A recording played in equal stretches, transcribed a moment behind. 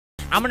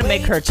I'm gonna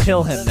make her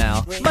kill him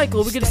now.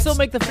 Michael, we can still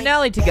make the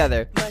finale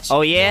together.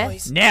 Oh yeah?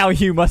 Now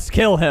you must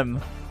kill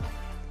him.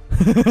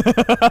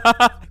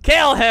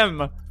 Kill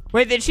him!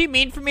 Wait, did she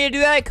mean for me to do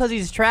that because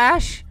he's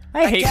trash?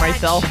 I hate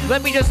myself.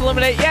 Let me just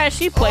eliminate. Yeah,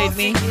 she played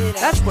me.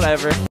 That's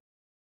whatever.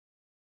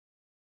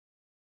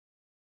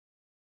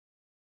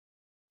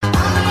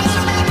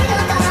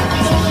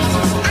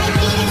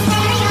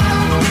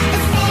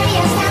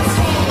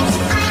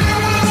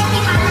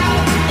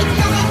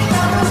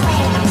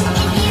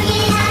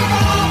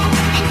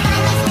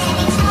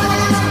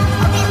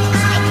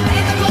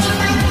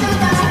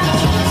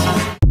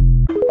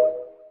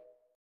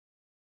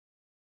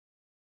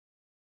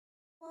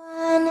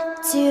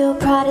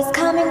 Pride is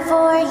coming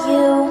for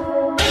you.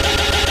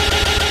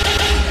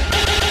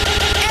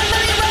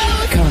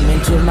 Come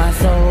into my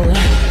soul,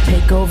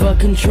 take over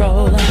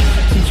control,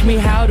 teach me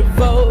how to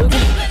vote.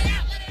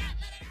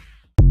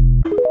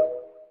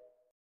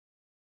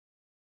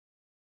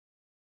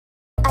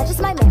 I just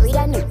might marry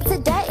that nigga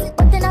today,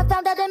 but then I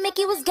found out that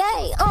Mickey was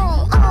gay.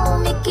 Oh,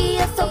 Mickey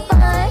is so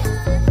fun.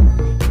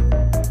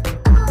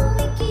 Oh,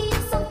 Mickey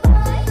is so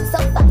fun. So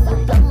fun, so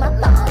blow my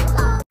mind.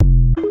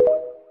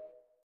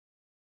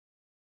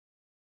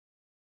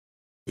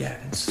 Yeah, I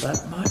haven't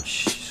slept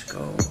much. Just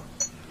go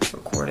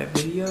record a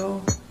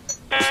video.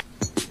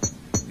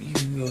 You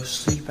can go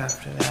sleep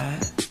after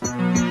that.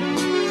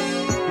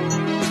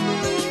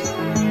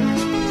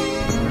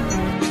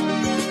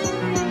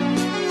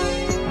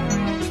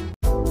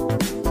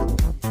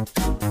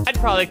 I'd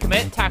probably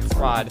commit tax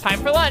fraud.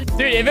 Time for lunch.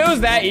 Dude, if it was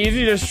that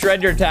easy to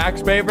shred your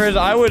tax papers,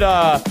 I would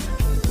love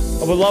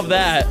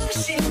that.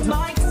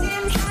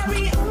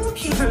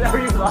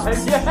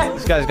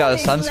 This guy's got a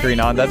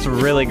sunscreen on. That's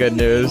really good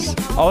news.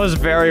 I was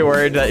very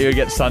worried that you would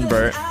get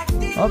sunburnt.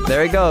 Oh,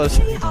 there he goes.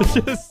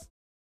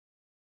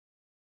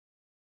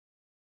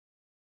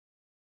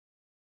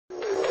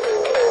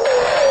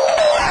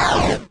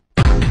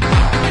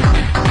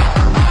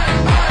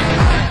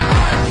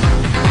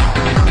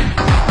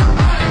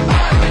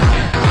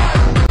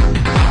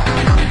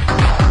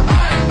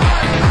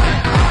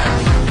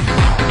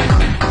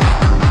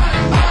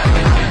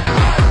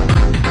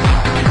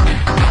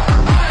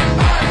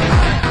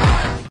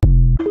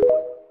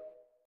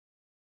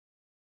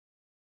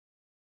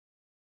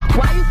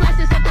 Why you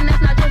flexing something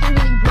that's not yours and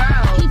really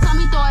brown? He told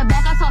me throw it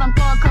back, I told him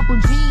throw a couple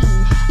G's.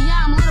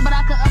 Yeah, I'm little, but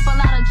I could up a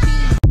lot of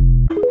cheese.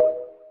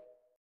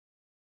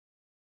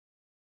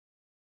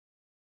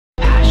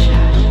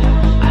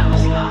 I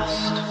was lost.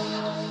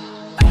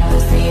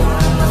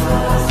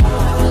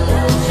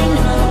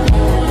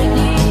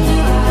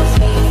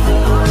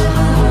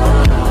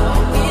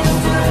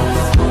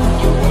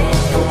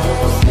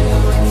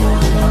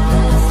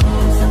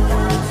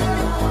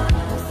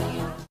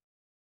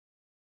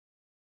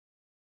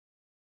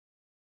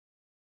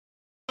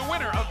 The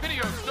winner of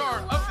Video Star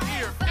of the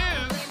Year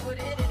is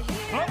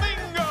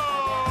Flamingo!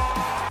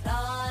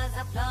 Applause,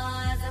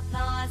 applause,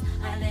 applause.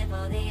 I live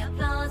for the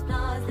applause,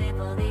 applause, live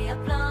for the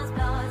applause,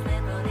 applause,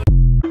 live for the...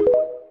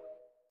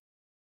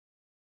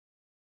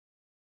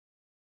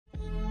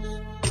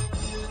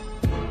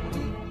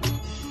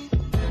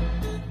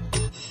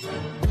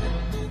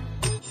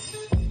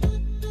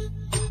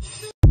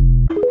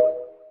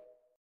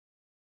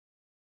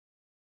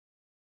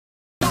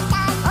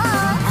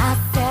 I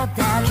fell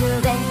down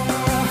today.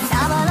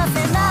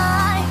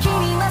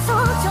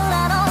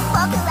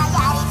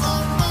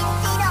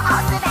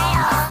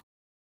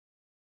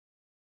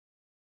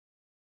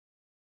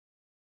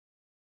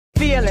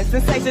 Feeling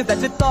sensations that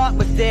you thought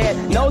was dead.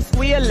 No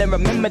squealing,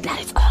 remember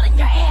that it's all in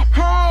your head.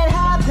 Hey, it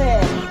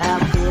happened.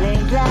 I'm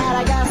feeling glad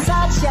I got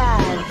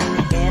sunshine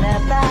in a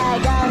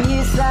bag. I'm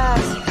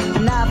useless,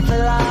 not for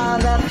long.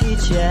 The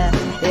future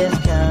is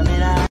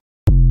coming up.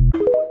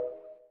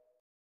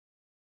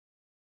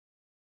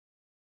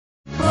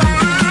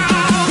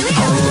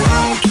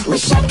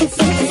 Wish I could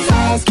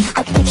synthesize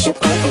a picture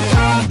perfect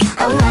life.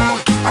 Alright.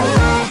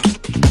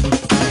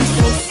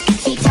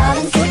 6 feet tall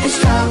and super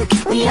strong.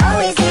 We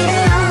always get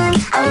along.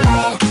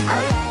 Alright.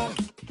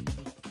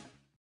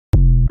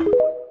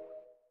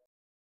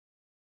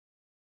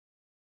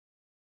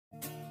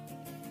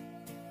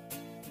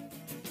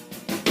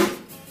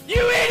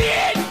 You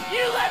idiot!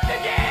 You left the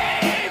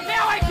game!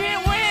 Now I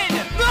can't win!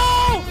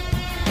 No!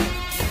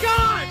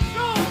 God!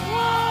 So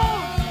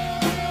close!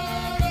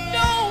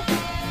 No!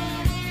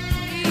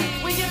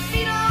 We can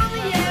beat all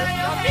the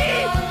me!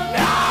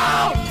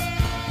 No!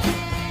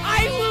 I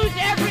lose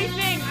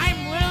everything! I'm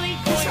literally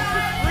going to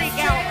freak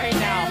out right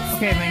now.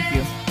 Okay, thank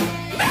you.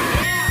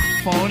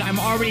 Phone, I'm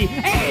already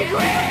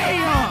angry!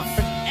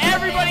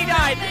 Everybody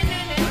died!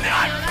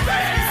 Not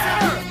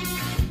fair!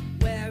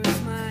 Where is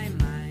my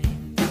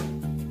mind?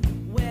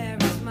 Where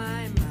is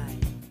my mind?